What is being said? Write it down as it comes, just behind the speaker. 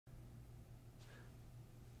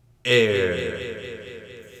Air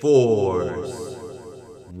Force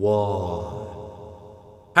One.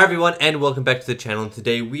 Hi everyone, and welcome back to the channel.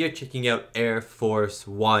 Today we are checking out Air Force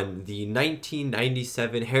One, the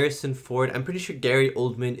 1997 Harrison Ford. I'm pretty sure Gary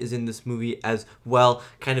Oldman is in this movie as well.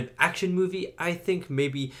 Kind of action movie, I think,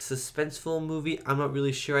 maybe suspenseful movie. I'm not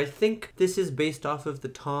really sure. I think this is based off of the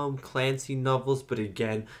Tom Clancy novels, but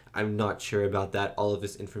again, I'm not sure about that. All of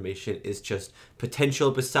this information is just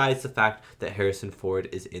potential, besides the fact that Harrison Ford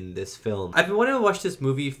is in this film. I've been wanting to watch this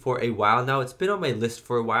movie for a while now. It's been on my list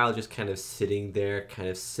for a while, just kind of sitting there, kind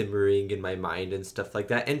of simmering in my mind and stuff like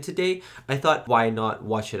that. And today I thought, why not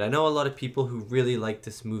watch it? I know a lot of people who really like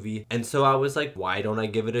this movie, and so I was like, why don't I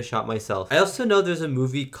give it a shot myself? I also know there's a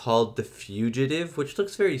movie called The Fugitive, which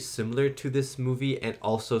looks very similar to this movie and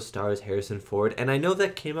also stars Harrison Ford. And I know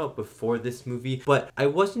that came out before this movie, but I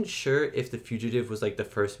wasn't sure if The Fugitive was like the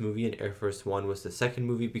first movie and Air Force One was the second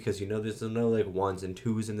movie, because you know there's no like ones and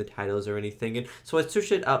twos in the titles or anything. And so I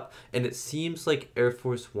searched it up and it seems like Air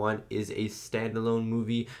Force One is a standalone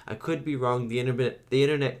movie. I could be wrong, the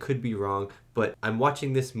internet could be wrong, but I'm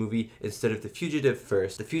watching this movie instead of The Fugitive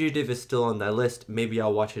first. The Fugitive is still on that list. Maybe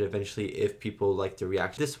I'll watch it eventually if people like to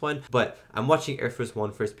react to this one, but I'm watching Air Force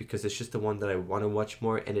One first because it's just the one that I want to watch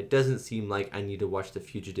more, and it doesn't seem like I need to watch The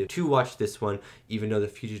Fugitive to watch this one, even though The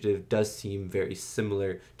Fugitive does seem very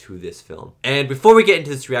similar to this film. And before we get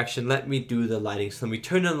into this reaction, let me do the lighting. So let me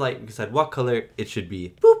turn on the light and decide what color it should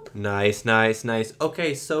be. Boop! Nice, nice, nice.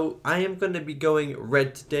 Okay, so I am going to be going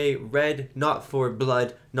red today. Red, not for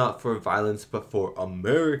blood, not for violence, but for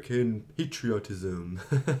American patriotism.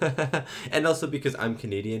 And also because I'm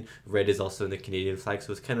Canadian, red is also in the Canadian flag,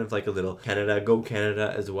 so it's kind of like a little Canada, go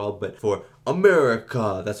Canada as well, but for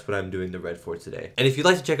America, that's what I'm doing the red for today. And if you'd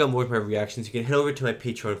like to check out more of my reactions, you can head over to my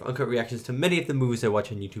Patreon for uncut reactions to many of the movies I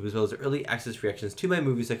watch on YouTube, as well as early access reactions to my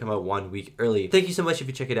movies that come out 1 week early. Thank you so much if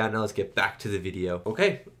you check it out. Now let's get back to the video.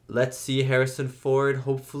 Okay, let's see Harrison Ford,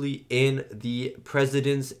 hopefully in the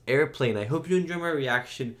president's airplane. I hope you enjoy my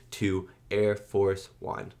reaction to Air Force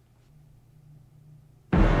One.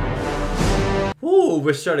 Ooh,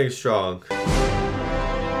 we're starting strong.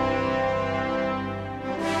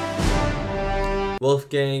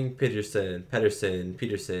 Wolfgang Peterson.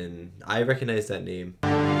 I recognize that name.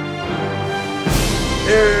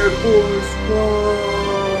 Air Force One!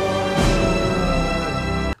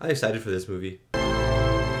 I'm excited for this movie.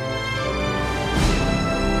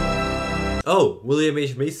 Oh, William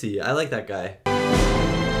H. Macy. I like that guy.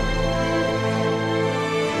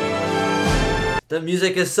 The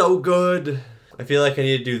music is so good. I feel like I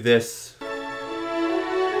need to do this.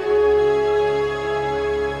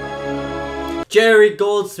 Jerry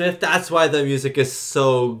Goldsmith, that's why the music is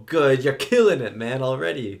so good. You're killing it, man,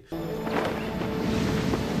 already.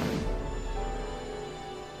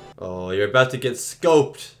 Oh, you're about to get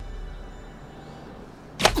scoped.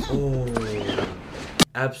 Oh,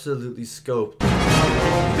 absolutely scoped.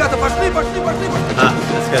 Ah,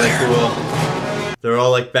 that's kind of cool. They're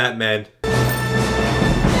all like Batman.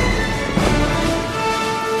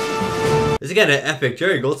 This is kind of epic.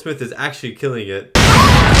 Jerry Goldsmith is actually killing it.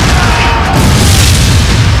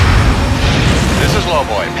 This is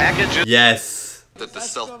Lowboy. Package. Yes. The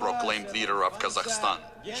self-proclaimed leader of Kazakhstan,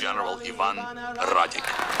 General Ivan Radik.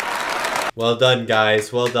 Well done,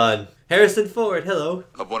 guys. Well done. Harrison Ford, hello.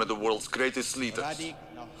 Of one of the world's greatest leaders,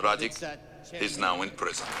 Radik is now in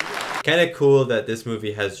prison. Kind of cool that this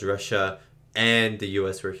movie has Russia and the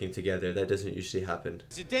US working together. That doesn't usually happen.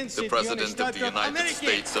 The President of the United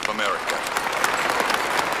States of America.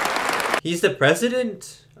 He's the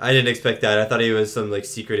president? I didn't expect that. I thought he was some like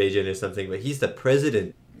secret agent or something, but he's the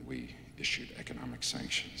president. We issued economic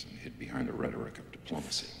sanctions and hid behind a rhetoric of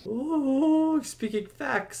diplomacy. Oh, speaking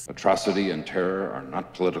facts. Atrocity and terror are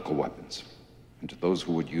not political weapons. And to those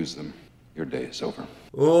who would use them, your day is over.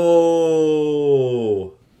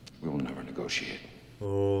 Oh. We will never negotiate.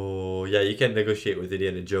 Oh, yeah, you can't negotiate with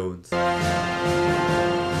Indiana Jones. Oh,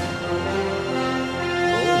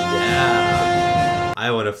 yeah. I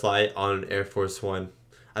want to fly on Air Force One.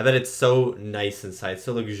 I bet it's so nice inside,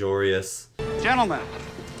 so luxurious. Gentlemen,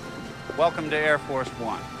 welcome to Air Force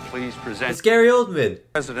One. Please present... It's Gary Oldman.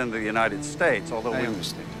 President of the United States, although we...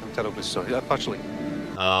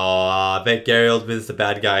 Oh, I bet Gary Oldman's the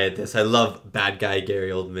bad guy at this. I love bad guy Gary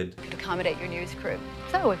Oldman. Accommodate your news crew.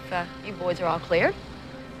 So if you boys are all clear,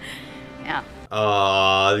 yeah.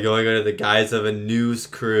 Oh, they're going under the guise of a news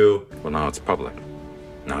crew. Well, now it's public.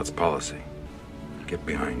 Now it's policy. Get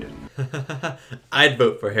behind it. I'd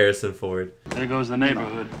vote for Harrison Ford. There goes the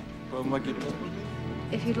neighborhood.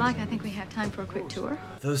 If you'd like, I think we have time for a quick tour.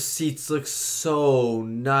 Those seats look so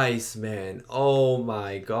nice, man. Oh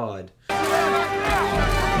my god.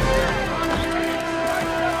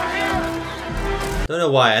 Don't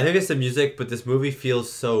know why. I think it's the music, but this movie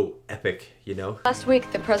feels so epic, you know? Last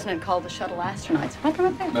week, the president called the shuttle astronauts. Can I come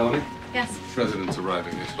up there? Melanie? Yes. President's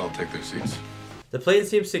arriving. They should all take their seats. The plane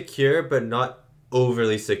seems secure, but not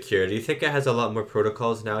overly secure. Do you think it has a lot more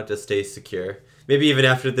protocols now to stay secure? Maybe even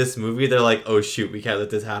after this movie, they're like, oh shoot, we can't let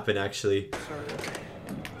this happen, actually.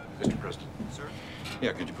 Mr. President. Sir?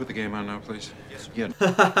 Yeah, could you put the game on now, please? Yes, sir.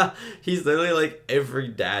 Yeah. He's literally like every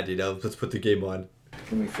dad, you know? Let's put the game on.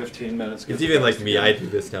 Give me 15 minutes. It's even like me, I do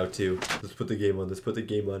this now too. Let's put the game on, let's put the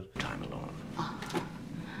game on. Time alone.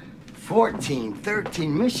 14-13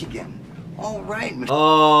 Michigan. All right, Mr.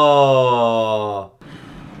 Oh.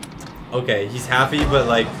 Okay, he's happy, but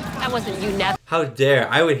like... That wasn't you, Nev. How dare.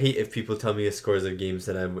 I would hate if people tell me the scores of games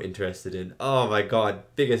that I'm interested in. Oh my god,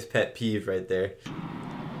 biggest pet peeve right there.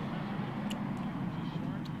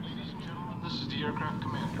 Ladies and gentlemen, this is the aircraft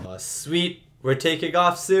commander. Oh, sweet. We're taking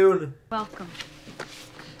off soon. Welcome.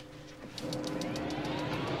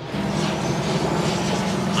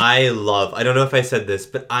 I don't know if I said this,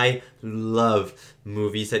 but I love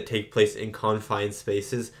movies that take place in confined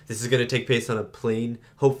spaces. This is going to take place on a plane,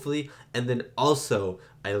 hopefully. And then also,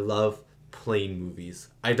 I love plane movies.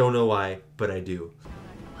 I don't know why, but I do.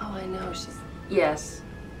 Oh, I know. Yes.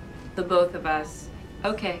 The both of us.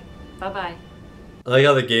 Okay. Bye-bye. I like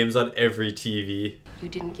how the game's on every TV. You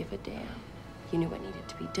didn't give a damn. You knew what needed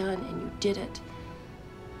to be done, and you did it.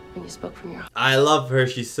 And you spoke from your heart. I love her.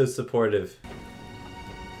 She's so supportive.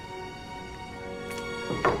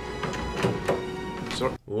 So,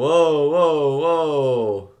 Whoa, whoa,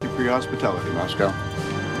 whoa. thank you for your hospitality, Moscow.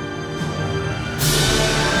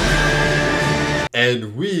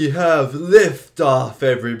 And we have liftoff,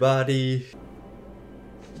 everybody.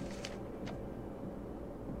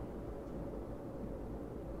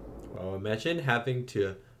 Oh, imagine having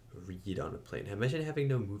to read on a plane. Imagine having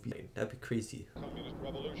no movie. That'd be crazy.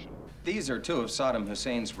 These are two of Saddam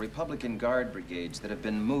Hussein's Republican Guard brigades that have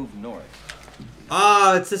been moved north.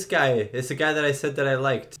 Ah, it's this guy. It's the guy that I said that I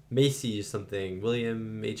liked. Macy or something.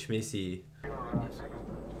 William H. Macy.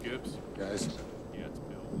 Gibbs. Guys.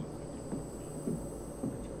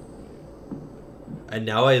 And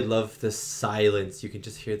now I love the silence. You can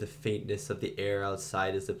just hear the faintness of the air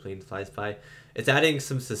outside as the plane flies by. It's adding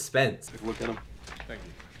some suspense. Take a look at him. Thank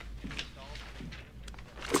you.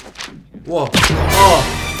 Whoa.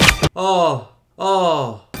 Oh. Oh.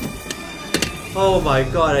 Oh. Oh my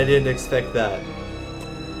god, I didn't expect that.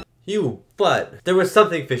 But there was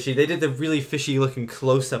something fishy. They did the really fishy looking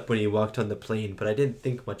close-up when he walked on the plane, but I didn't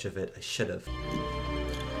think much of it. I should have.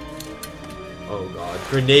 Oh god.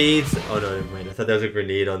 Grenades. Oh no, never mind. I thought there was a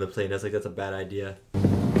grenade on the plane. I was like, that's a bad idea.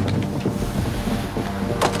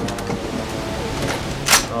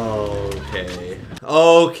 Okay.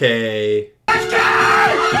 Okay.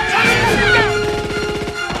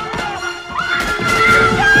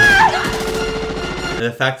 And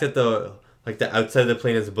the fact that the outside of the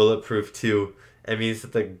plane is bulletproof too. It means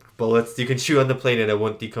that the bullets, you can shoot on the plane and it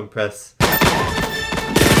won't decompress.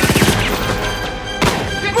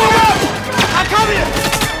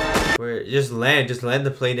 Where just land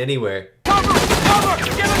the plane anywhere. Cover!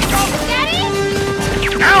 Give us cover! Daddy!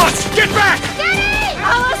 Alice, get back! Daddy!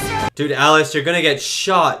 Alice! Dude, Alice, you're gonna get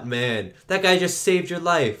shot, man. That guy just saved your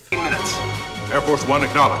life. Minutes. Air Force One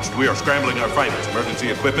acknowledged. We are scrambling our fighters. Emergency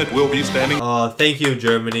equipment will be standing. Oh, thank you,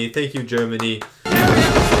 Germany. Thank you, Germany.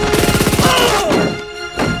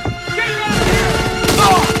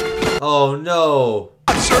 Oh no.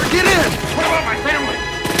 Sir, get in! What about my family?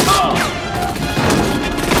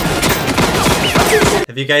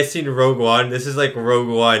 Have you guys seen Rogue One? This is like Rogue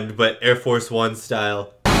One, but Air Force One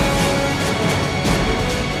style.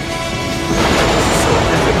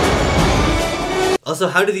 Also,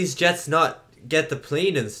 how do these jets not get the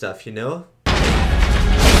plane and stuff, you know?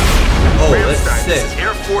 Oh, that's sick. This is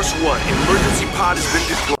Air Force One. Emergency pod has been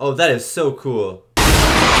deployed. Oh, that is so cool.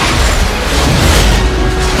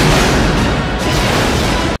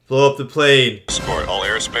 Blow up the plane. Escort. All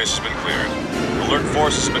airspace has been cleared. Alert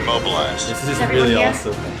force has been mobilized. This is really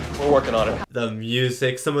awesome. We're working on it. The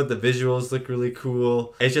music, some of the visuals look really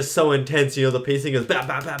cool. It's just so intense, you know, the pacing is bam,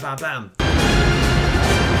 bam, bam, bam, bam.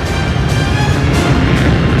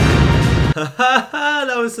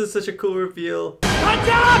 That was just such a cool reveal.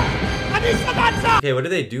 Okay, what do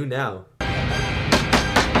they do now?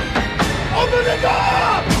 Open the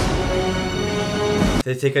door!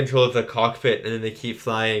 They take control of the cockpit and then they keep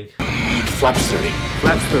flying. Flaps 30.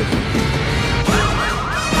 Flaps 30.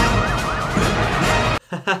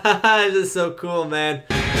 This is so cool, man.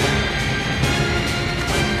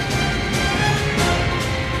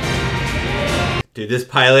 Dude, this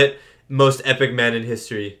pilot, most epic man in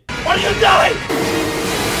history. What are you doing?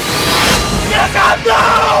 Get up!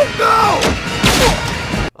 No! No!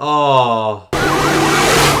 Oh.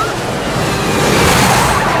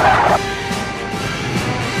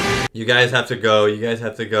 You guys have to go. You guys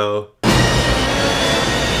have to go.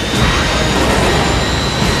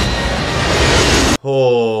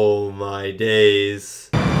 Oh my days.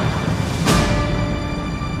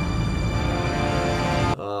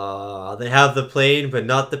 They have the plane, but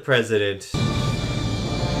not the president.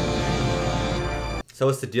 So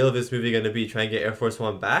what's the deal of this movie going to be? Try and get Air Force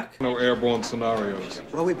One back? No airborne scenarios.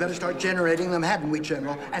 Well, we better start generating them, hadn't we,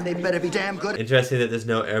 General? And they better be damn good. Interesting that there's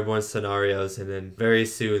no airborne scenarios, and then very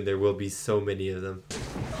soon there will be so many of them.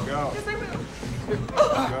 Go.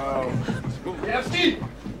 Go.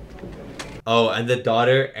 Oh, and the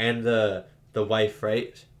daughter and the wife,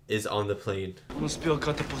 right, is on the plane.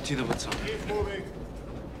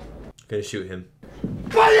 Gonna shoot him.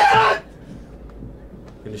 Gonna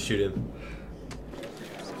shoot him.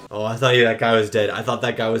 Oh, I thought that guy was dead. I thought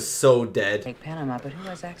that guy was so dead. Take Panama, but who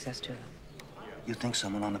has access to them? You think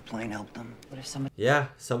someone on the plane helped them? What if someone... Yeah,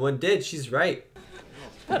 someone did. She's right.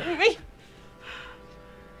 Pardon me?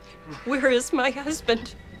 Where is my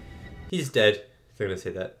husband? He's dead. They're gonna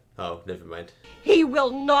say that. Oh, never mind. He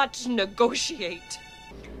will not negotiate.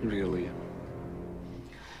 Really?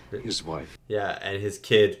 His wife. Yeah, and his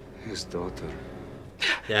kid. His daughter.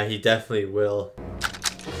 Yeah, he definitely will.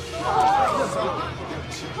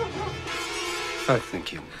 I think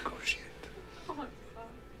he'll negotiate.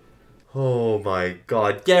 Oh my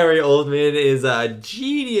god. Gary Oldman is a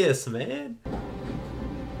genius, man.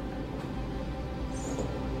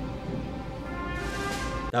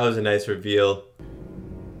 That was a nice reveal.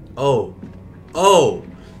 Oh. Oh.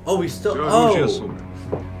 Oh, we still... Oh.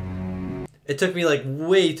 It took me like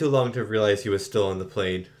way too long to realize he was still on the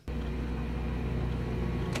plane.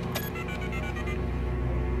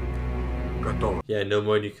 Yeah, no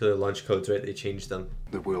more nuclear launch codes, right? They changed them.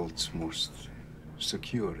 The world's most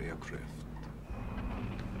secure aircraft.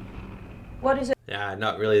 What is it? Yeah,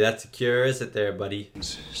 not really that secure, is it there, buddy?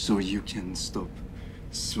 So you can stop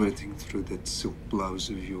sweating through that silk blouse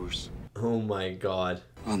of yours. Oh my god.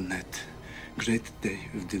 On that great day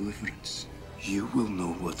of deliverance, you will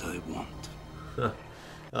know what I want.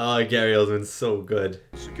 Oh, Gary Oldman's so good.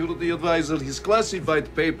 Security advisor, his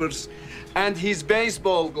classified papers, and his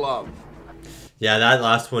baseball glove. Yeah, that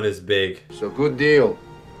last one is big. So good deal.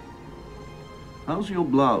 How's your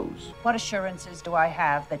blouse? What assurances do I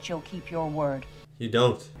have that you'll keep your word? You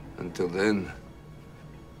don't. Until then,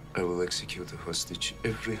 I will execute a hostage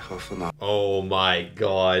every half an hour. Oh my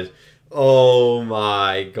god. Oh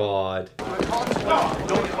my god.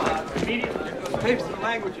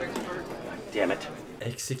 Damn it.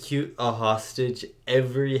 Execute a hostage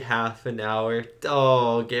every half an hour.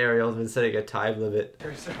 Oh, Gary Oldman setting a time limit.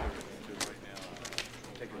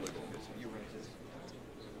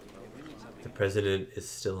 The president is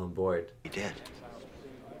still on board. He did.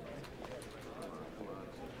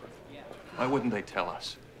 Why wouldn't they tell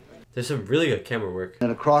us? There's some really good camera work.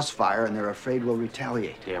 In a crossfire, and they're afraid we'll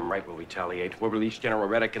retaliate. Damn right we'll retaliate. We'll release General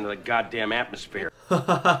Reddick into the goddamn atmosphere.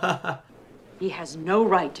 He has no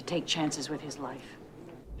right to take chances with his life.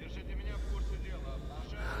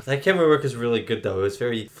 That camera work is really good though. It was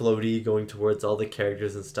very floaty, going towards all the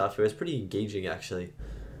characters and stuff. It was pretty engaging actually.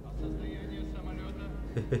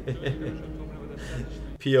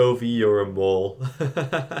 POV or a mole.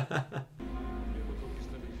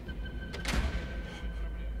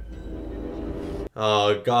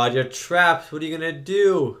 Oh god, you're trapped. What are you gonna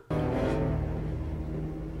do?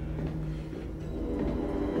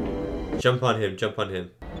 Jump on him, jump on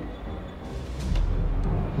him.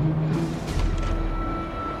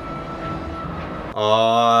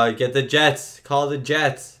 Oh, get the jets. Call the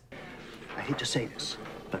jets. I hate to say this,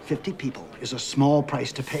 but 50 people is a small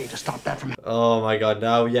price to pay to stop that from... Oh my god,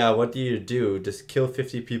 now, yeah, what do you do? Just kill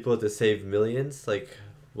 50 people to save millions? Like,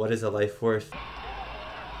 what is a life worth?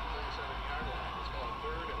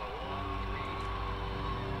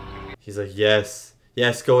 He's like, yes,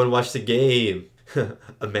 yes, go and watch the game.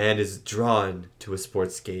 A man is drawn to a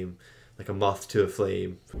sports game, like a moth to a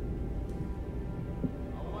flame.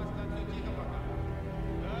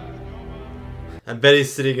 I bet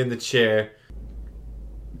he's sitting in the chair.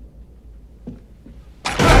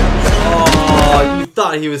 Oh, you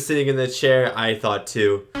thought he was sitting in the chair? I thought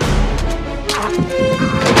too.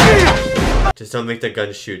 Just don't make the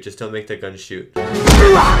gun shoot. Just don't make the gun shoot.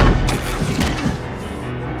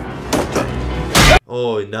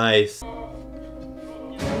 Oh, nice.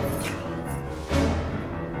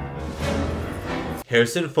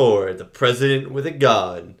 Harrison Ford, the president with a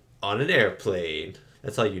gun on an airplane.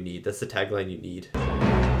 That's all you need. That's the tagline you need.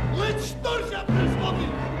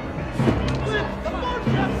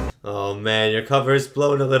 Oh man, your cover is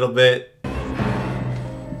blown a little bit.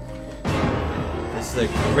 This is a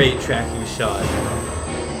great tracking shot.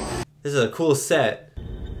 This is a cool set.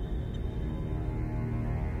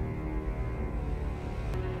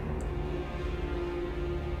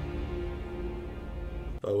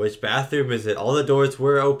 But which bathroom is it? All the doors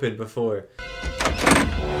were open before.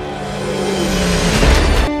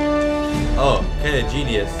 Oh, kinda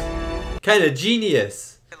genius. Kinda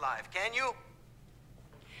genius! Alive, can you?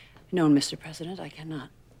 No, Mr. President, I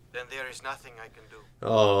cannot. Then there is nothing I can do.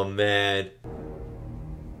 Oh man.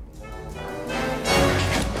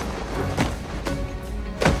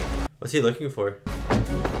 What's he looking for?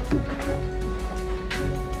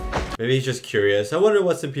 Maybe he's just curious. I wonder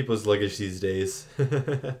what's in people's luggage these days. In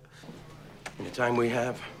the time we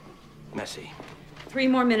have, messy. 3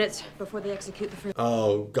 more minutes before they execute the free.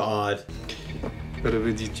 Oh God. Who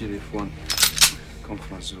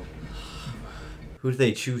do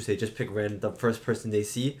they choose? They just pick random the first person they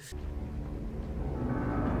see.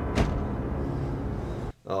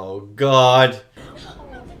 Oh God.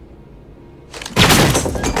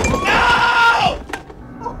 No!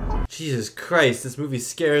 Jesus Christ, this movie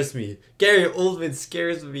scares me. Gary Oldman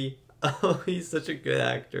scares me. Oh, he's such a good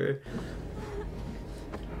actor.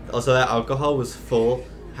 Also, that alcohol was full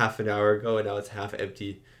half an hour ago and now it's half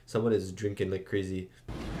empty. Someone is drinking like crazy.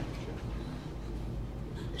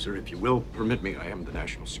 Sir, if you will permit me, I am the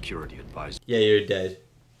National Security Advisor. Yeah, you're dead.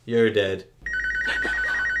 You're dead.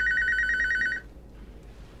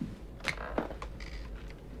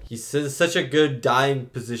 He's in such a good dying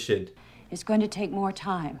position. It's going to take more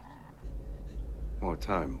time. More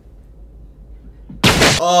time.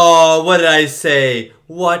 Oh, what did I say?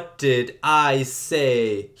 What did I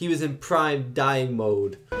say? He was in prime dying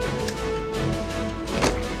mode.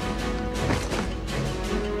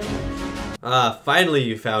 Ah, finally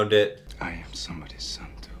you found it. I am somebody's son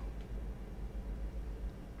too.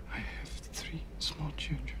 I have 3 small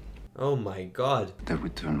children. Oh my God. The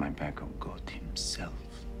return my bag of God himself.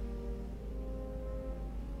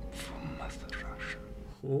 From Mother Russia.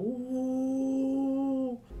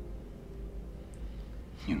 Ooh.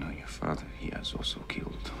 You know your father, he has also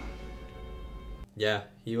killed. Yeah,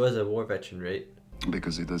 he was a war veteran, right?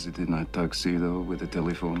 Because he does it in a tuxedo with a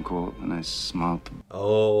telephone call and a smart.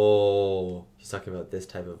 Oh, he's talking about this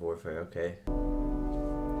type of warfare, okay.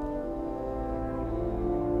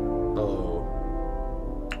 Oh.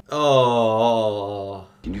 Oh.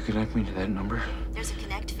 Can you connect me to that number? There's a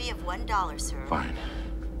connect fee of $1, sir. Fine.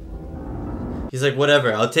 He's like,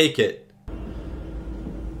 whatever, I'll take it.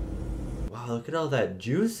 Wow, look at all that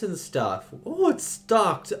juice and stuff. Oh, it's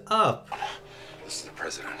stocked up. This is the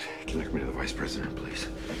president. Connect me to the vice president, please.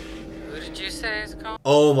 Who did you say is called?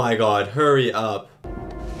 Oh my God, hurry up.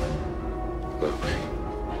 Look. Is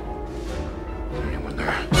there anyone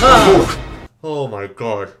there? Ah! Oh my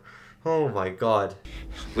God. Oh my God.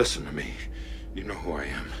 Listen to me. You know who I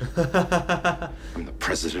am. I'm the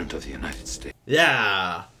president of the United States.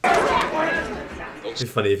 Yeah. It'd be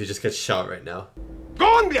funny if he just gets shot right now. Go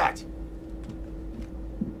on, блядь!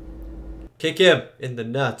 Kick him in the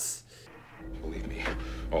nuts. Believe me,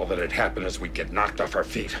 all that had happened is we'd get knocked off our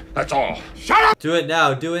feet. That's all. Shut up! Do it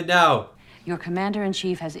now. Do it now. Your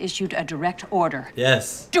commander-in-chief has issued a direct order.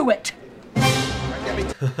 Yes. Do it!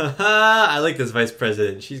 I like this vice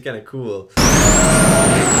president. She's kind of cool.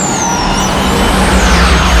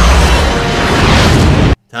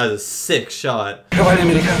 That was a sick shot.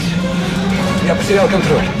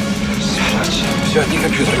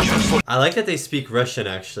 I like that they speak Russian,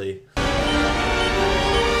 actually.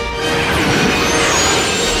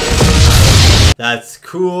 That's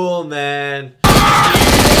cool, man.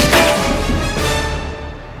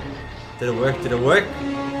 Did it work? Did it work?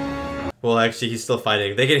 Well, actually, he's still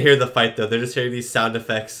fighting. They can hear the fight, though. They're just hearing these sound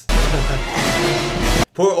effects.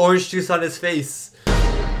 Pour orange juice on his face.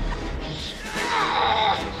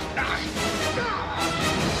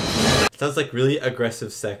 Sounds like really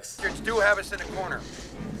aggressive sex. Do have us in a corner.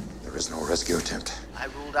 There is no rescue attempt. I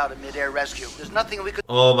ruled out a mid-air rescue. There's nothing we could...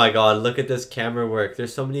 Oh my God, look at this camera work.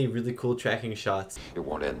 There's so many really cool tracking shots. It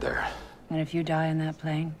won't end there. And if you die in that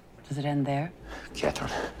plane, does it end there?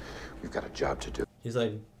 Catherine, we've got a job to do. He's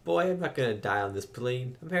like, boy, I'm not gonna die on this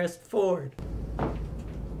plane. I'm Harrison Ford.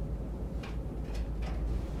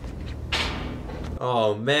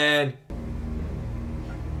 Oh man.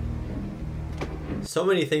 So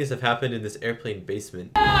many things have happened in this airplane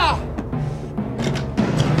basement. Ah!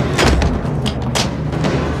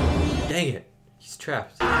 Dang it. He's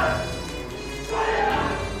trapped.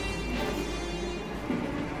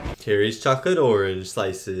 Terry's chocolate orange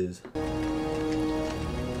slices.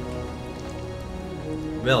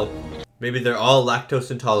 Milk. Maybe they're all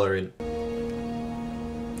lactose intolerant.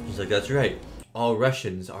 He's like, that's right. All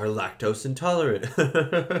Russians are lactose intolerant.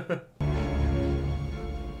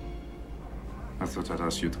 I thought I'd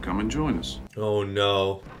ask you to come and join us. Oh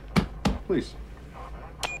no. Please.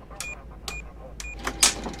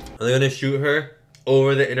 Are they gonna shoot her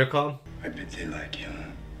over the intercom? I bet they like you.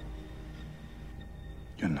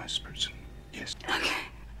 You're a nice person. Yes. Okay.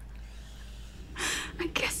 I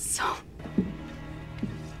guess so.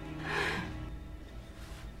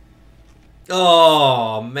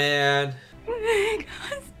 Oh man.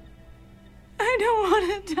 Because I don't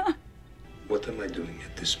want to die. What am I doing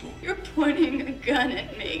at this moment? You're pointing a gun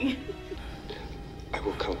at me. I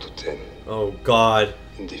will count to 10. Oh god.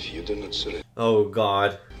 And if you do not surrender, Oh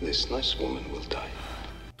god. this nice woman will die.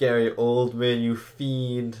 Gary Oldman, you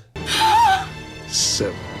fiend.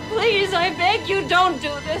 7. Please, I beg you, don't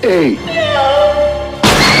do this. 8.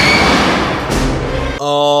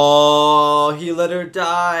 Oh, he let her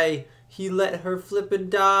die. He let her flippin'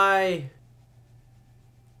 die.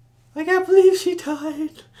 I can't believe she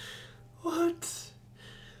died. What?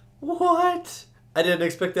 What? I didn't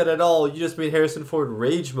expect that at all. You just made Harrison Ford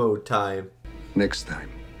rage mode time. Next time,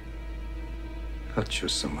 I'll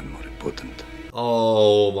choose someone more important.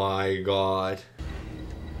 Oh my god.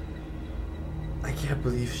 I can't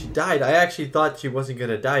believe she died. I actually thought she wasn't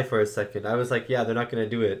gonna die for a second. I was like, yeah, they're not gonna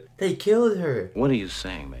do it. They killed her. What are you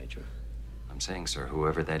saying, Major? I'm saying, sir,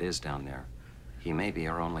 whoever that is down there, he may be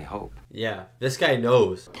our only hope. Yeah, this guy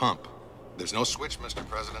knows. Pump. There's no switch, Mr.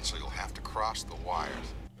 President, so you'll have to cross the wires.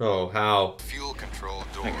 Oh, how? Fuel control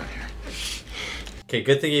door. Okay,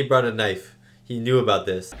 good thing he brought a knife. He knew about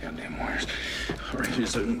this. Goddamn wires.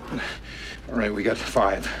 All right, we got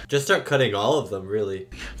 5. Just start cutting all of them, really.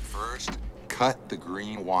 First, cut the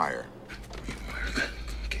green wire.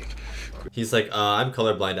 He's like, I'm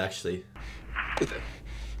colorblind, actually.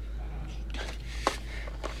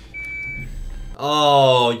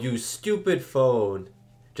 Oh, you stupid phone.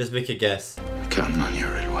 Just make a guess. Counting on your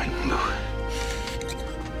red, white, and blue.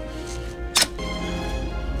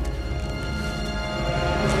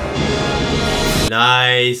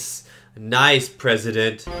 Nice. Nice,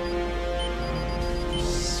 President.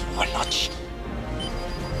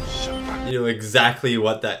 You know exactly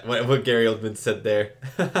what what Gary Oldman said there.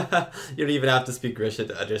 You don't even have to speak Russian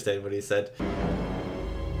to understand what he said.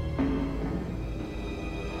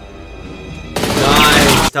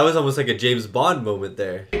 Nice. That was almost like a James Bond moment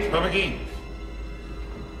there.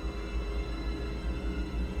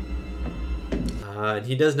 And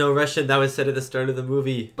he does know Russian. That was said at the start of the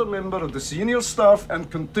movie. A member of the senior staff and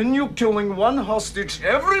continue killing one hostage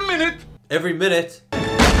every minute. Every minute.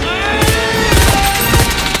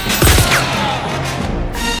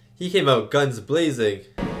 He came out guns blazing.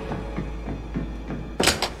 I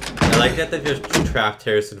like that they just trapped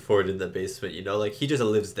Harrison Ford in the basement, you know? Like, he just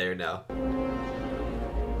lives there now.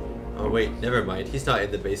 Oh, wait, never mind. He's not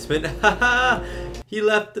in the basement. He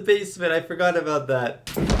left the basement. I forgot about that.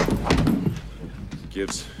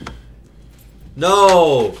 Gibbs.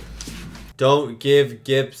 No! Don't give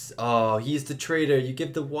Gibbs. Oh, he's the traitor. You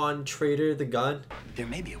give the one traitor the gun? There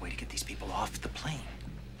may be a way to get these people off the plane.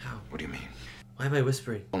 How? What do you mean? Why am I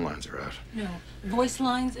whispering? Phone lines are out. No, voice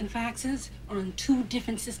lines and faxes are on 2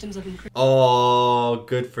 different systems of encryption. Oh,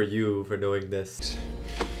 good for you for knowing this.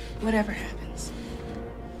 Whatever happens.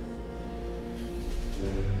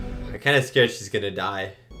 I'm kind of scared she's gonna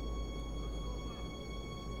die.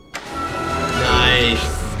 Nice.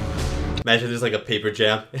 Imagine there's like a paper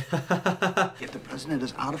jam. If the president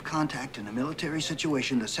is out of contact in a military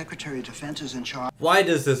situation, the Secretary of Defense is in charge. Why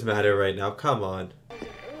does this matter right now? Come on.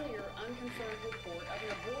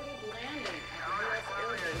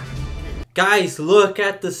 Guys, look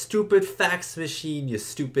at the stupid fax machine, you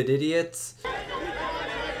stupid idiots.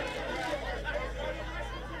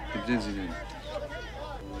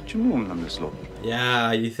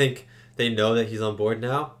 Yeah, you think they know that he's on board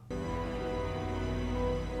now?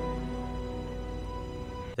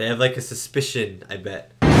 They have like a suspicion, I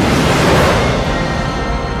bet.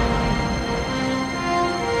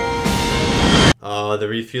 Oh, the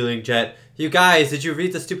refueling jet. You guys, did you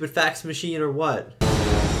read the stupid fax machine or what?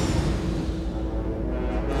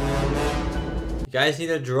 You guys need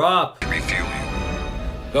a drop. Refueling.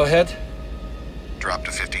 Go ahead. Drop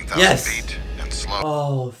to 15,000 Yes. feet and slow.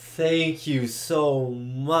 Oh, thank you so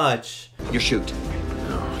much. You shoot.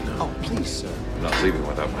 No. Oh, please, sir. I'm not leaving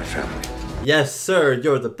without my family. Yes, sir,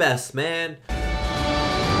 you're the best, man. I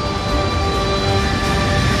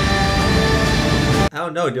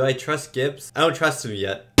don't know, do I trust Gibbs? I don't trust him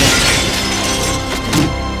yet.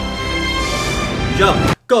 Jump!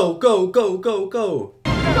 Go, go, go, go, go! Go!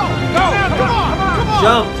 Come on!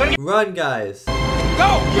 Jump! Run, guys!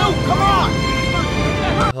 Go! You! Come on!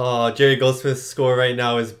 Oh, Jerry Goldsmith's score right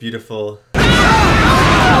now is beautiful. Come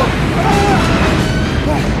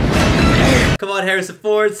on, Harrison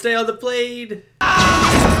Ford, stay on the plane!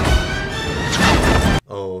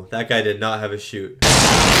 Oh, that guy did not have a chute.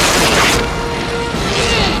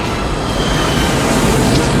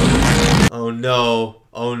 Oh no,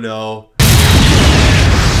 oh no.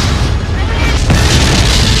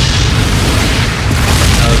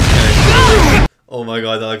 Okay. Oh my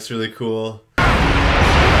god, that looks really cool. This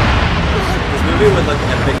movie would look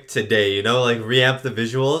epic today, you know, like reamp the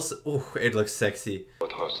visuals. Ooh, it looks sexy.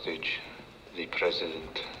 Hostage, the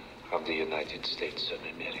President of the United States of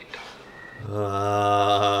America.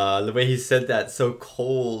 The way he said that, so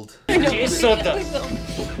cold.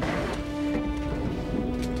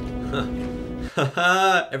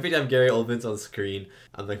 Every time Gary Oldman's on screen,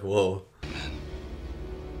 I'm like, whoa.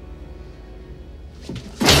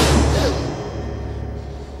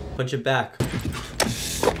 Punch him back.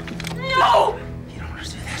 No! You don't want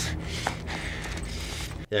to do that.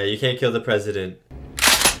 Yeah, you can't kill the president.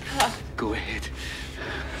 Go ahead.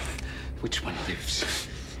 Which one lives?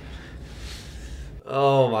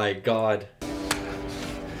 Oh my god.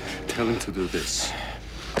 Tell him to do this.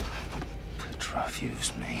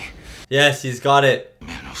 Refuse me. Yes, he's got it. The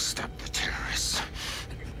man who'll stop the terrorists.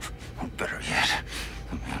 Or better yet,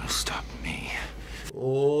 the man who'll stop me.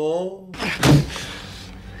 Oh.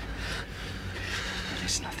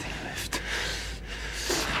 There's nothing left.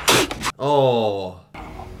 Oh.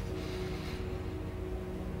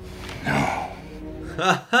 No.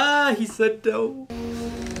 Haha, he said no.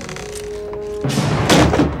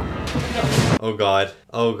 Oh god.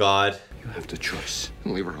 Oh god. You have the choice.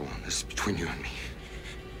 Leave her alone. This is between you and me.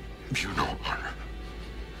 If you no honor,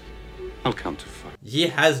 I'll come to fight. He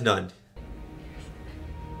has none.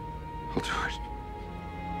 I'll do it.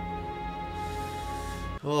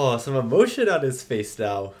 Oh, some emotion on his face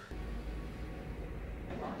now.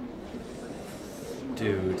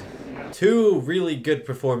 Dude. Two really good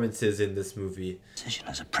performances in this movie. Decision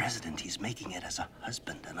as a president, he's making it as a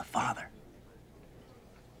husband and a father.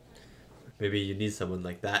 Maybe you need someone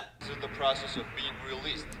like that. This is the process of being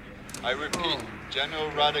released. I repeat, General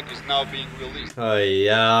Radek is now being released. Oh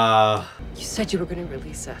yeah. You said you were going to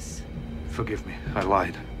release us. Forgive me, I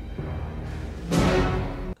lied.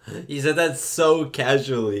 He said that so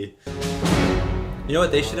casually. You know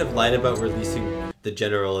what? They should have lied about releasing the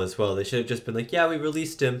general as well. They should have just been like, yeah, we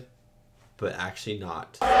released him. But actually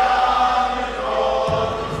not.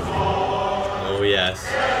 Oh yes.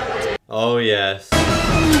 Oh yes.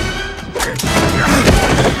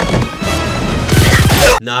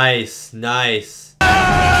 Nice, nice.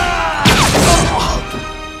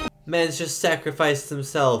 Man's just sacrificed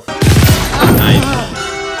himself. Nice.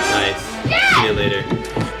 Nice. See you later.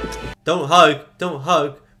 Don't hug. Don't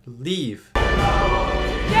hug. Leave.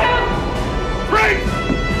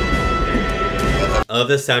 I love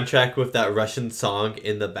the soundtrack with that Russian song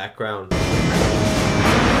in the background.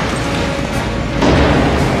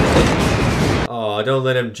 Oh, don't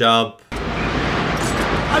let him jump.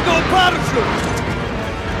 I go parachute.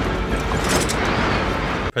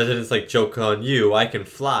 President's like, joke on you, I can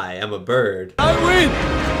fly, I'm a bird. I win!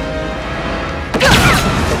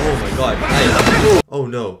 Oh my god, nice. Oh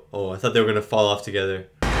no. Oh, I thought they were gonna fall off together.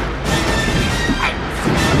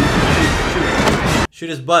 Shoot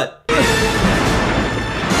his butt.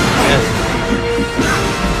 Yes.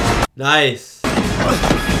 Nice.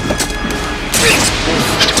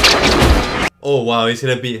 Oh wow, he's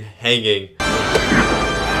gonna be hanging.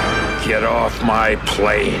 Get off my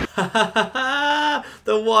plane.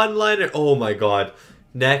 The one-liner. Oh my god.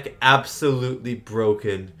 Neck absolutely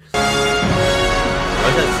broken. Why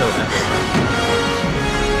is that so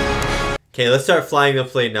epic? Okay, let's start flying the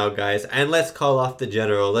plane now, guys. And let's call off the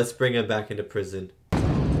general. Let's bring him back into prison.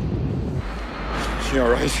 You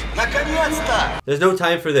alright? There's no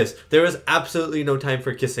time for this. There is absolutely no time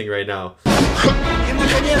for kissing right now.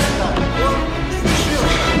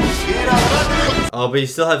 Oh, but you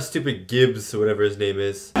still have stupid Gibbs, or whatever his name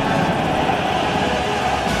is.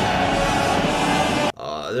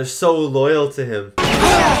 They're so loyal to him.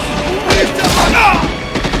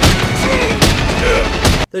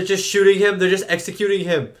 They're just shooting him. They're just executing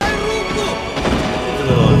him. It's a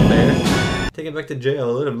little unfair. Take him back to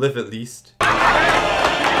jail. Let him live at least.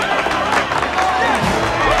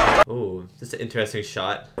 Oh, this is an interesting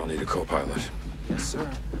shot. I'll need a co-pilot. Yes, sir.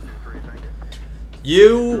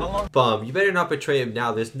 You bum. You better not betray him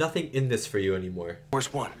now. There's nothing in this for you anymore.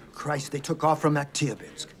 Force 1. Christ, they took off from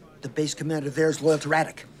Aktiabinsk. The base commander there is loyal to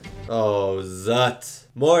Radek. Oh, Zut.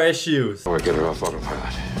 More issues. Or get it off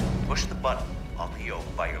autopilot. Push the button on the yoke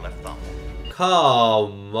by your left thumb.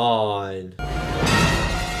 Come on.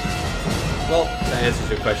 Well, that answers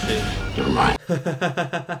your question. Never mind.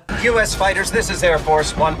 U.S. fighters, this is Air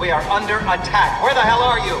Force One. We are under attack. Where the hell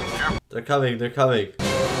are you? They're coming, they're coming.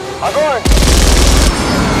 I'm going.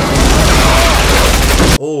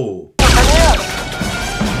 Oh.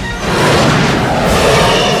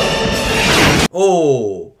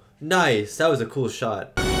 Oh, nice. That was a cool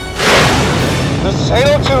shot. This is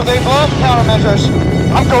Halo 2. They've lost countermeasures.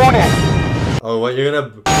 I'm going in. Oh, what? You're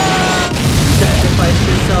gonna sacrifice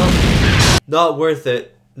yourself? Not worth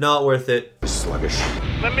it. Not worth it. Sluggish.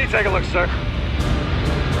 Let me take a look, sir.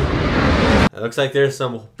 It looks like there's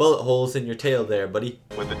some bullet holes in your tail there, buddy.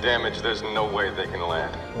 With the damage, there's no way they can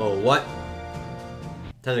land. Oh, what?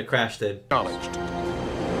 Time to crash then. Acknowledged.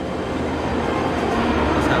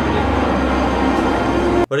 What's happening?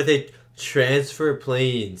 What if they transfer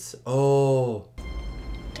planes? Oh.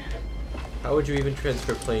 How would you even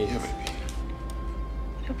transfer planes?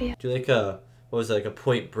 Do like a, what was it, like a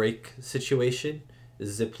Point Break situation? A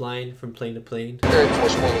zip line from plane to plane? Air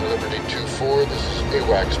Force 1 Liberty 2-4, this is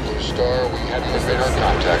AWACS Blue Star. We have you in radar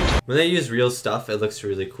contact. When they use real stuff, it looks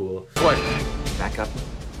really cool. What? Back up.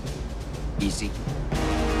 Easy.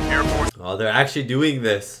 Air Force. Oh, they're actually doing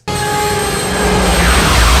this.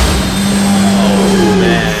 Oh,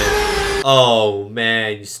 man. Oh,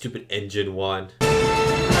 man, you stupid engine one.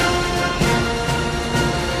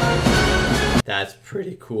 That's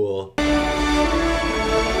pretty cool. She's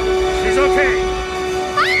okay.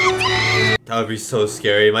 That would be so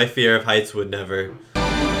scary. My fear of heights would never.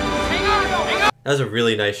 That was a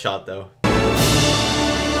really nice shot, though.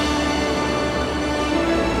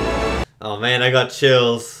 Oh man, I got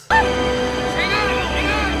chills.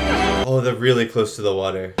 Oh, they're really close to the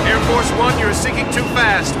water. Air Force One, you're sinking too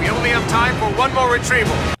fast. We only have time for one more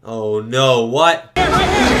retrieval. Oh no, what?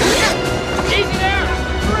 Easy there.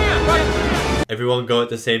 Everyone go at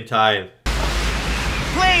the same time.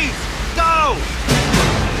 Please, go!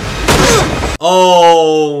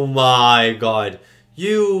 Oh my god.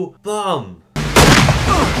 You bum.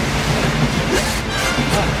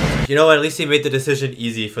 You know what? At least he made the decision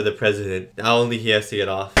easy for the president. Now only he has to get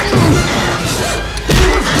off.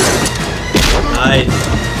 Nice.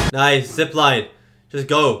 Nice. Zipline. Just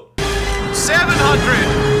go.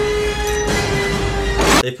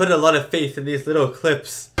 700! They put a lot of faith in these little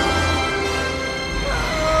clips. You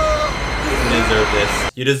deserve this.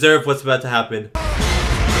 You deserve what's about to happen.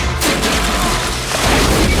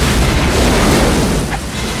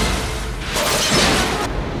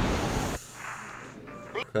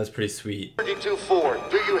 That's pretty sweet. 32-4,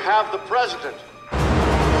 do you have the president?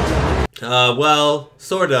 Well,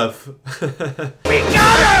 sort of. We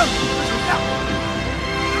got him!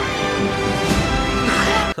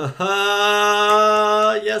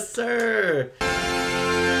 Yes, sir!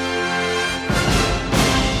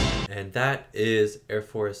 And that is Air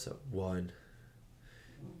Force 1.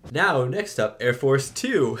 Now, next up, Air Force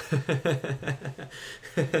 2.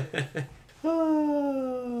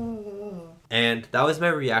 And that was my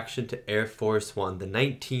reaction to Air Force 1, the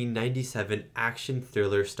 1997 action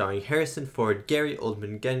thriller starring Harrison Ford, Gary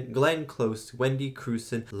Oldman, Glenn Close, Wendy,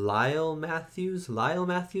 Crewson, Liesel,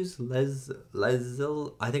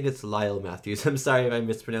 I think it's Liesel Matthews, I'm sorry if I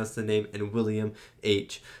mispronounced the name, and William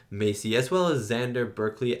H. Macy, as well as Xander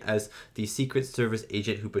Berkeley as the Secret Service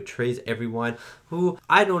agent who betrays everyone, who,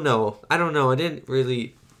 I don't know, I didn't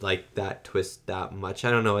really like that twist that much.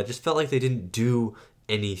 I don't know, I just felt like they didn't do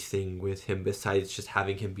anything with him besides just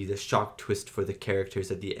having him be the shock twist for the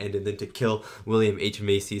characters at the end and then to kill William H.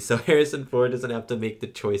 Macy, so Harrison Ford doesn't have to make the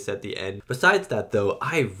choice at the end. Besides that though,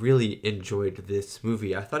 I really enjoyed this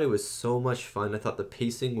movie. I thought it was so much fun. I thought the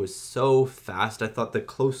pacing was so fast. I thought the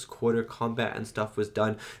close quarter combat and stuff was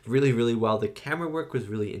done really, really well. The camera work was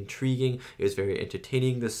really intriguing. It was very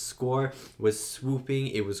entertaining. The score was swooping.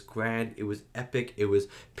 It was grand. It was epic. It was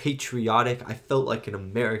patriotic. I felt like an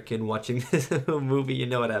American watching this movie. You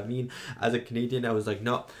know what I mean? As a Canadian, I was like,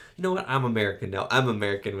 no, you know what? I'm American now. I'm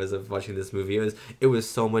American as of watching this movie. It was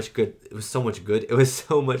so much good. It was so much good. It was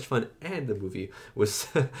so much fun. And the movie was,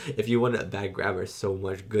 if you want a bad grammar, so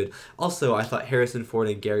much good. Also, I thought Harrison Ford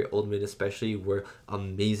and Gary Oldman especially were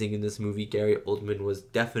amazing in this movie. Gary Oldman was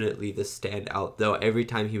definitely the standout, though. Every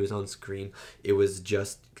time he was on screen, it was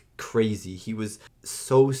just crazy. He was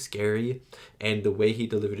so scary, and the way he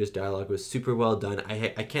delivered his dialogue was super well done.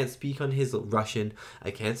 I can't speak on his Russian.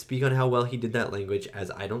 I can't speak on how well he did that language,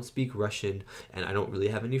 as I don't speak Russian and I don't really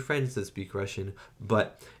have any friends that speak Russian,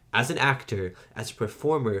 but as an actor, as a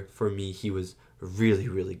performer, for me, he was really,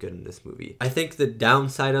 really good in this movie. I think the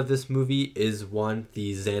downside of this movie is one,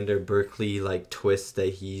 the Xander Berkeley like twist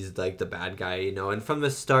that he's like the bad guy, you know, and from the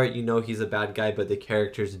start, you know, he's a bad guy, but the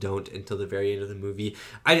characters don't until the very end of the movie.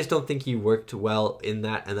 I just don't think he worked well in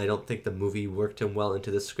that, and I don't think the movie worked him well into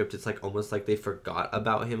the script. It's like almost like they forgot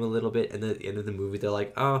about him a little bit, and then at the end of the movie they're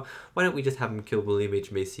like, oh, why don't we just have him kill William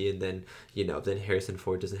H. Macy, and then, you know, then Harrison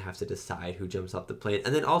Ford doesn't have to decide who jumps off the plane.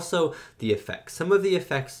 And then also the effects. Some of the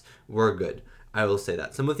effects were good. I will say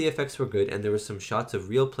that. Some of the effects were good, and there were some shots of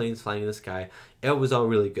real planes flying in the sky. It was all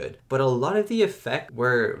really good. But a lot of the effects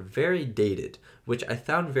were very dated, which I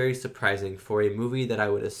found very surprising for a movie that I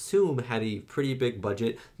would assume had a pretty big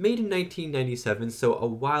budget, made in 1997, so a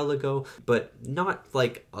while ago, but not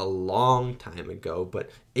like a long time ago, but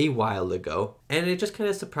a while ago. And it just kind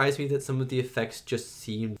of surprised me that some of the effects just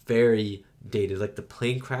seemed very dated. Like the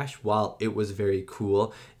plane crash, while it was very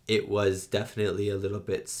cool, it was definitely a little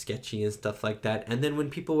bit sketchy and stuff like that. And then when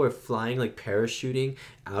people were flying, like parachuting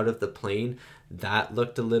out of the plane, that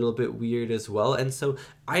looked a little bit weird as well. And so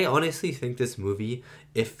I honestly think this movie,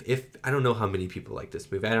 if I don't know how many people like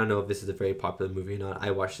this movie. I don't know if this is a very popular movie or not.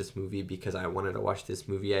 I watched this movie because I wanted to watch this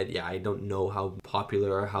movie. I don't know how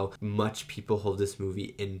popular or how much people hold this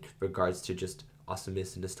movie in regards to just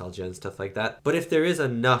awesomeness and nostalgia and stuff like that. But if there is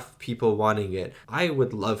enough people wanting it, I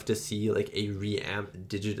would love to see like a reamped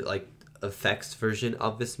digital like effects version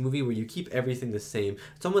of this movie where you keep everything the same.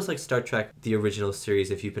 It's almost like Star Trek, the original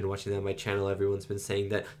series. If you've been watching that on my channel, everyone's been saying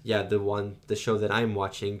that, yeah, the show that I'm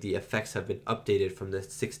watching, the effects have been updated from the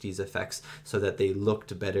 60s effects so that they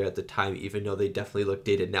looked better at the time, even though they definitely look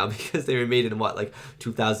dated now because they were made in what, like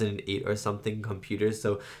 2008 or something computers,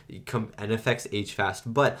 so and effects age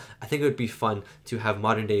fast. But I think it would be fun to have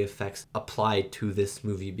modern day effects applied to this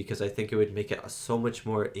movie because I think it would make it so much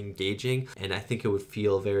more engaging, and I think it would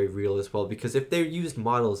feel very real as well, because if they used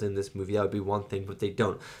models in this movie, that would be one thing, but they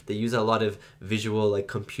don't. They use a lot of visual like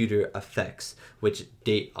computer effects which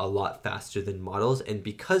date a lot faster than models, and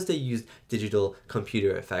because they used digital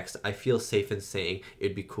computer effects, I feel safe in saying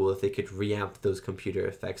it'd be cool if they could reamp those computer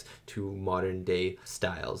effects to modern day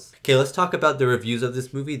styles. Okay, let's talk about the reviews of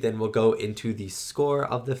this movie, then we'll go into the score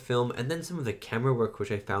of the film and then some of the camera work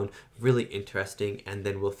which I found really interesting, and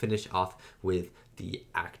then we'll finish off with the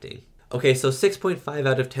acting. Okay, so 6.5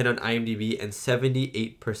 out of 10 on IMDb and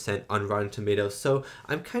 78% on Rotten Tomatoes. So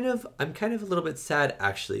I'm kind of a little bit sad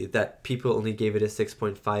actually that people only gave it a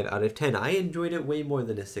 6.5 out of 10. I enjoyed it way more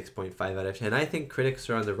than a 6.5 out of 10. I think critics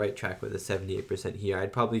are on the right track with a 78% here.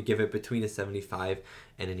 I'd probably give it between a 75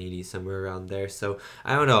 and an 80, somewhere around there. So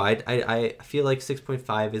I don't know. I feel like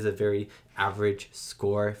 6.5 is a very average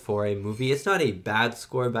score for a movie. It's not a bad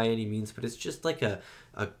score by any means, but it's just like a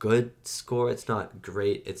good score. It's not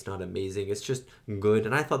great, it's not amazing, it's just good,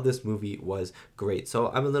 and I thought this movie was great.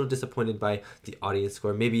 So I'm a little disappointed by the audience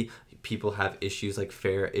score. Maybe people have issues, like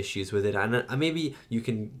fair issues with it, and maybe you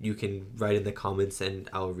can write in the comments and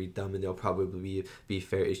I'll read them, and there'll probably be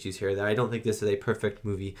fair issues here or there. I don't think this is a perfect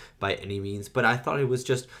movie by any means, but I thought it was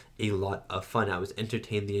just a lot of fun. I was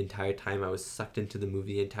entertained the entire time. I was sucked into the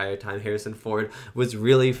movie the entire time. Harrison Ford was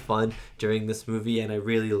really fun during this movie, and I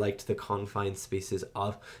really liked the confined spaces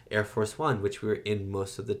of Air Force One, which we were in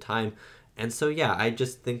most of the time. And so yeah, I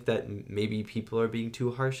just think that maybe people are being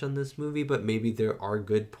too harsh on this movie, but maybe there are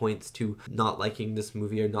good points to not liking this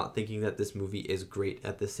movie or not thinking that this movie is great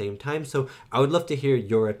at the same time. So I would love to hear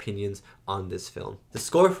your opinions on this film. The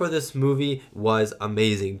score for this movie was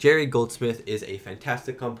amazing. Jerry Goldsmith is a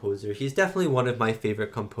fantastic composer. He's definitely one of my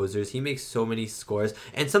favorite composers. He makes so many scores,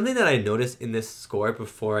 and something that I noticed in this score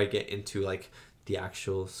before I get into like the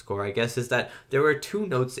actual score, I guess, is that there were two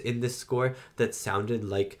notes in this score that sounded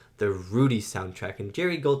like the Rudy soundtrack, and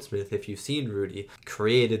Jerry Goldsmith, if you've seen Rudy,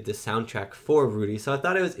 created the soundtrack for Rudy, so I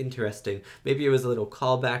thought it was interesting. Maybe it was a little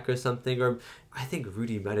callback or something, or I think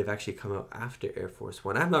Rudy might have actually come out after Air Force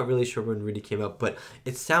One. I'm not really sure when Rudy came out, but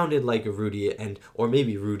it sounded like Rudy, or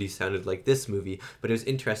maybe Rudy sounded like this movie, but it was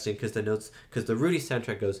interesting because the Rudy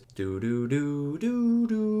soundtrack goes do do do do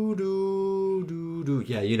do do do do.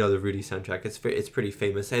 Yeah, you know the Rudy soundtrack. It's pretty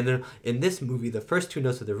famous. And then in this movie, the first two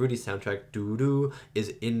notes of the Rudy soundtrack, do do,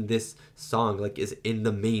 is in this song, like is in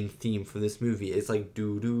the main theme for this movie. It's like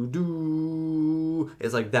do do do.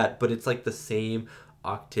 It's like that, but it's like the same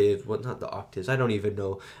octave. Well, not the octaves. I don't even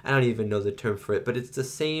know the term for it, but it's the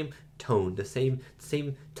same tone, the same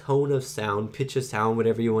tone of sound, pitch of sound,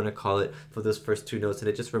 whatever you want to call it, for those first two notes, and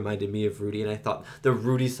it just reminded me of Rudy, and I thought the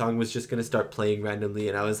Rudy song was just gonna start playing randomly,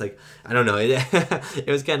 and I was like, I don't know, it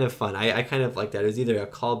was kind of fun. I kind of like that. It was either a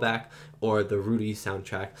callback or the Rudy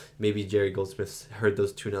soundtrack. Maybe Jerry Goldsmith heard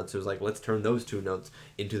those two notes. It was like, let's turn those two notes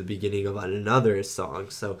into the beginning of another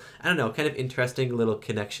song. So I don't know, kind of interesting little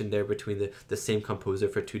connection there between the same composer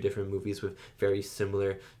for two different movies with very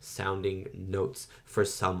similar sounding notes for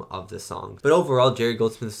some of the songs. But overall, Jerry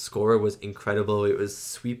Goldsmith's score was incredible. It was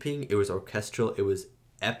sweeping, it was orchestral, it was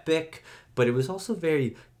epic, but it was also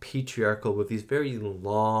very patriarchal with these very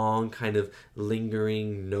long kind of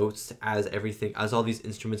lingering notes as all these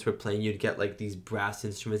instruments were playing. You'd get like these brass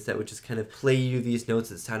instruments that would just kind of play you these notes.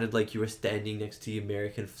 It sounded like you were standing next to the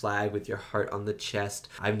American flag with your heart on the chest.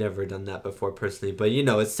 I've never done that before personally, but you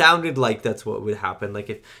know, it sounded like that's what would happen. Like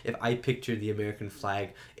if I pictured the American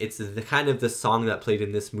flag, it's the kind of the song that played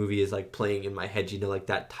in this movie is like playing in my head, you know, like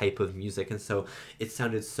that type of music. And so it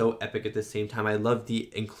sounded so epic at the same time. I love the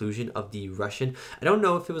inclusion of the Russian. I don't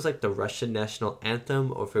know if it was like the Russian national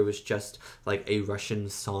anthem or if it was just like a Russian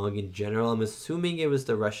song in general. I'm assuming it was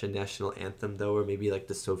the Russian national anthem though, or maybe like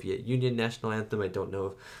the Soviet Union national anthem. I don't know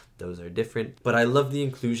if those are different, but I love the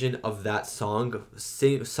inclusion of that song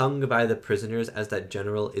sung by the prisoners as that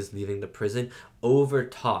general is leaving the prison, over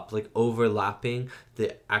top, like overlapping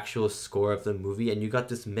the actual score of the movie, and you got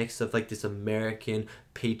this mix of like this American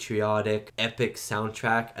patriotic epic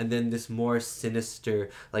soundtrack and then this more sinister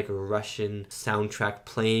like Russian soundtrack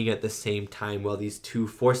playing at the same time while these two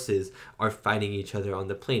forces are fighting each other on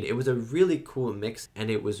the plane. It was a really cool mix,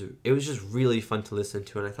 and it was just really fun to listen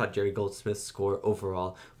to, and I thought Jerry Goldsmith's score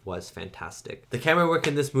overall was fantastic. The camera work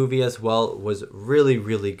in this movie as well was really,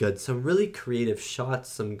 really good. Some really creative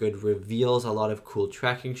shots, some good reveals, a lot of cool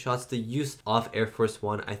tracking shots. The use of Air Force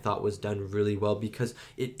One I thought was done really well because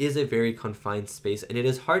it is a very confined space, and it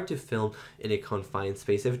is hard to film in a confined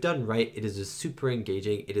space. If done right, it is just super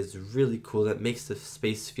engaging. It is really cool. That makes the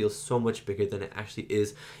space feel so much bigger than it actually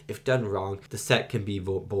is. If done wrong, the set can be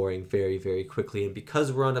boring very, very quickly, and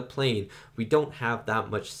because we're on a plane, we don't have that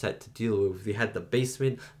much set to deal with. We had the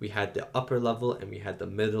basement, we had the upper level, and we had the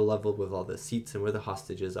middle level with all the seats and where the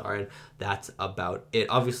hostages are, and that's about it.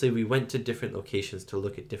 Obviously, we went to different locations to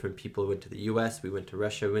look at different people. We went to the US, we went to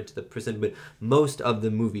Russia, we went to the prison, but most of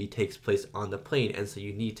the movie takes place on the plane, and so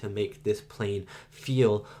you need to make this plane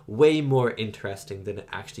feel way more interesting than it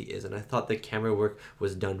actually is. And I thought the camera work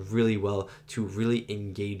was done really well to really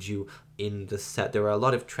engage you in the set. There were a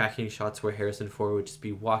lot of tracking shots where Harrison Ford would just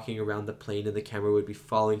be walking around the plane and the camera would be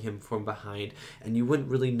following him from behind, and you wouldn't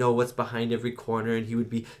really know what's behind every corner, and he would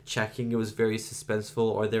be checking. It was very suspenseful.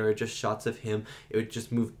 Or there were just shots of him. It would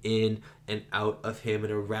just move in and out of him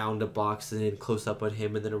and around a box and then close up on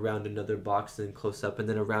him and then around another box and then close up and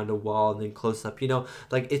then around a wall and then close up, you know,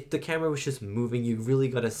 like the camera was just moving. You really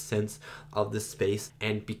got a sense of the space,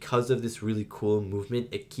 and because of this really cool movement,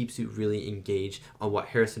 it keeps you really engaged on what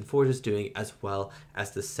Harrison Ford is doing as well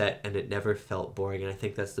as the set, and it never felt boring. And I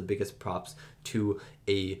think that's the biggest props to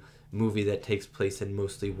a movie that takes place in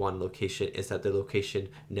mostly one location, is that the location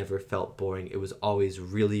never felt boring. It was always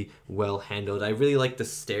really well handled. I really like the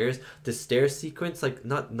stairs sequence, like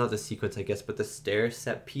not the sequence I guess, but the stair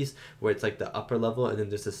set piece where it's like the upper level and then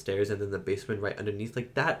there's the stairs and then the basement right underneath.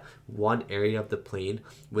 Like that one area of the plane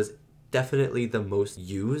was definitely the most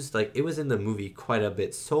used. Like it was in the movie quite a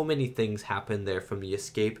bit. So many things happened there, from the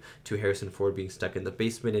escape to Harrison Ford being stuck in the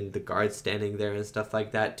basement and the guards standing there and stuff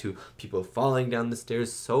like that, to people falling down the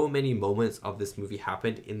stairs. So many moments of this movie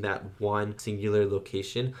happened in that one singular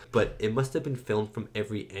location, but it must have been filmed from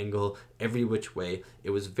every angle, every which way. It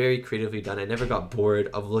was very creatively done. I never got bored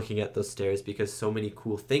of looking at those stairs because so many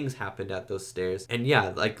cool things happened at those stairs. And yeah,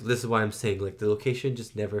 like this is why I'm saying like the location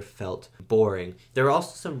just never felt boring. There were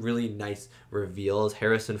also some really nice reveals.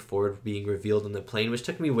 Harrison Ford being revealed on the plane, which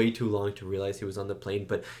took me way too long to realize he was on the plane,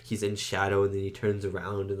 but he's in shadow and then he turns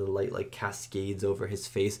around and the light like cascades over his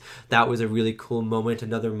face. That was a really cool moment.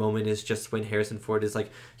 Another moment is just when Harrison Ford is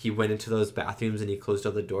like, he went into those bathrooms and he closed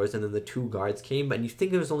all the doors and then the two guards came, and you think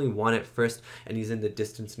there was only one at first, and he's in the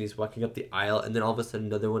distance and he's walking up the aisle, and then all of a sudden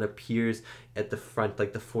another one appears at the front,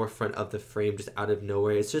 like the forefront of the frame, just out of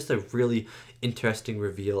nowhere. It's just a really interesting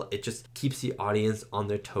reveal. It just keeps the audience on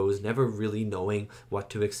their toes, never really knowing what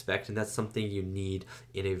to expect, and that's something you need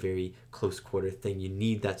in a very close quarter thing. You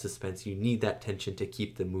need that suspense, you need that tension to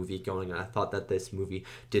keep the movie going, and I thought that this movie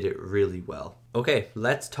did it really well. Okay,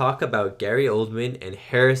 let's talk about Gary Oldman and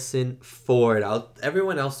Harrison Ford.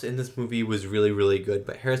 Everyone else in this movie was really, really good,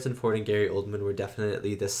 but Harrison Ford and Gary Oldman were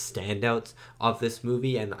definitely the standouts of this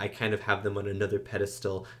movie, and I kind of have them on another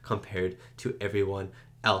pedestal compared to everyone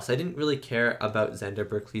else. I didn't really care about Xander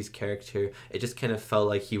Berkeley's character. It just kind of felt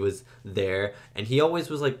like he was there, and he always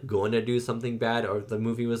was like going to do something bad, or the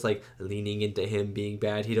movie was like leaning into him being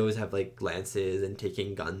bad. He'd always have like lances and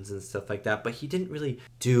taking guns and stuff like that, but he didn't really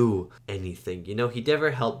do anything, you know. He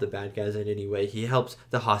never helped the bad guys in any way. He helped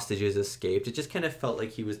the hostages escape. It just kind of felt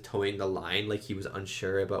like he was towing the line, like he was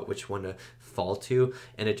unsure about which one to fall to,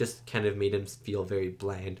 and it just kind of made him feel very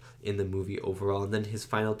bland in the movie overall. And then his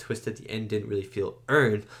final twist at the end didn't really feel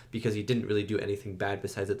earned, because he didn't really do anything bad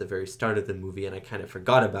besides at the very start of the movie, and I kind of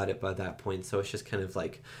forgot about it by that point. So it's just kind of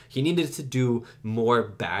like he needed to do more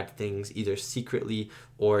bad things, either secretly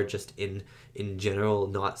or just in general,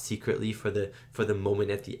 not secretly, for the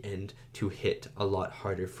moment at the end to hit a lot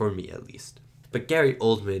harder, for me at least. But Gary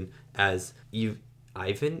Oldman as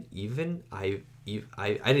I didn't even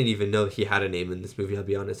know he had a name in this movie, I'll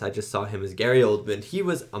be honest. I just saw him as Gary Oldman. He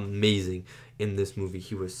was amazing in this movie.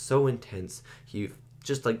 He was so intense. He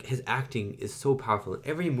just, like, his acting is so powerful. In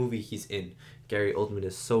every movie he's in, Gary Oldman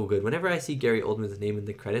is so good. Whenever I see Gary Oldman's name in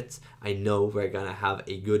the credits, I know we're gonna have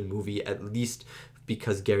a good movie, at least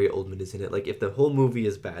because Gary Oldman is in it. Like, if the whole movie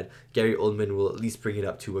is bad, Gary Oldman will at least bring it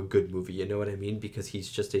up to a good movie, you know what I mean? Because he's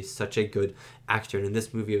just such a good actor. And in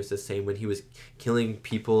this movie, it was the same. When he was killing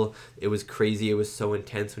people, it was crazy. It was so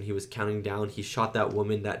intense. When he was counting down, he shot that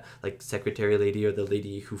woman, that, like, secretary lady, or the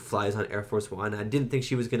lady who flies on Air Force One. I didn't think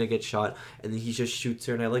she was gonna get shot, and then he just shoots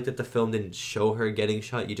her. And I like that the film didn't show her getting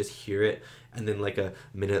shot. You just hear it, and then like a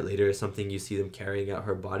minute later or something, you see them carrying out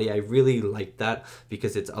her body. I really like that,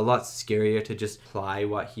 because it's a lot scarier to just play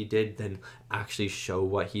what he did than actually show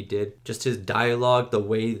what he did. Just his dialogue, the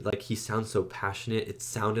way, like, he sounds so passionate. It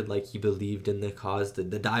sounded like he believed in the cause. The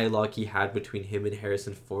dialogue he had between him and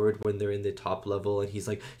Harrison Ford when they're in the top level, and he's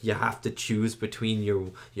like, you have to choose between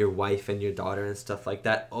your wife and your daughter and stuff like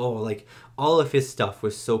that. Oh, like, all of his stuff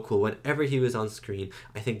was so cool. Whenever he was on screen,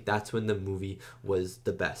 I think that's when the movie was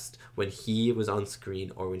the best. When he was on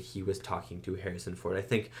screen, or when he was talking to Harrison Ford. I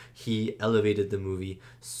think he elevated the movie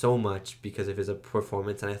so much because of his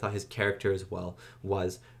performance, and I thought his character as well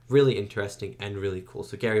was really interesting and really cool.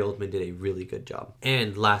 So Gary Oldman did a really good job.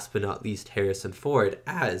 And last but not least, Harrison Ford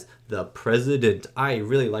as the president. I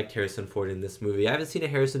really liked Harrison Ford in this movie. I haven't seen a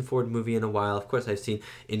Harrison Ford movie in a while. Of course, I've seen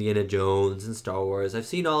Indiana Jones and Star Wars. I've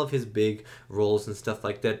seen all of his big roles and stuff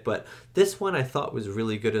like that, but this one I thought was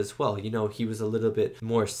really good as well. You know, he was a little bit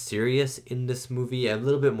more serious in this movie, a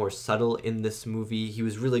little bit more subtle in this movie. He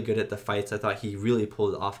was really good at the fights. I thought he really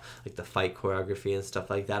pulled off, like, the fight choreography and stuff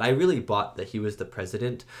like that. I really bought that he was the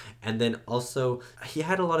president. And then also, he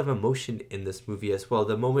had a lot of emotion in this movie as well.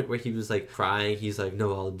 The moment where he was, like, crying, he's like,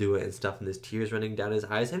 no, I'll do it and stuff, and there's tears running down his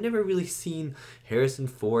eyes. I've never really seen Harrison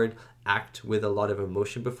Ford act with a lot of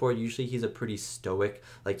emotion before. Usually he's a pretty stoic,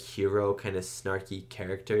 like, hero kind of snarky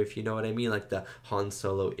character, if you know what I mean, like the Han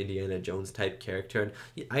Solo, Indiana Jones type character.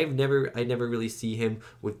 And I never really see him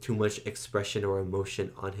with too much expression or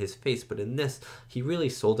emotion on his face, but in this he really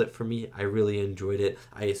sold it for me. I really enjoyed it.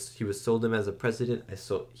 He was sold him as a president.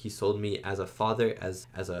 He sold me as a father, as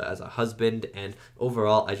a husband, and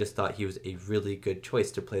overall I just thought he was a really good choice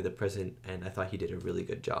to play the president, and I thought he did a really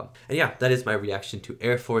good job. And yeah, that is my reaction to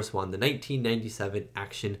Air Force One, the 1997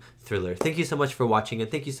 action thriller. Thank you so much for watching, and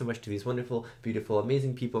thank you so much to these wonderful, beautiful,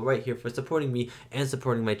 amazing people right here for supporting me and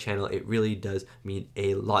supporting my channel. It really does mean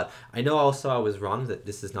a lot. I know also I was wrong that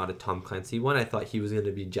this is not a Tom Clancy one. I thought he was going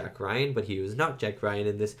to be Jack Ryan, but he was not Jack Ryan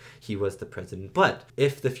in this. He was the president. But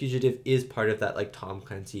if The Fugitive is part of that, like, Tom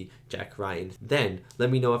Clancy, Jack Ryan, then let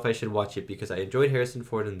me know if I should watch it, because I enjoyed Harrison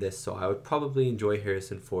Ford in this, so I would probably enjoy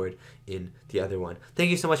Harrison Ford in the other one. Thank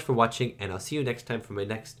you so much for watching, and I'll see you next time for my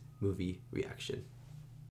next movie reaction.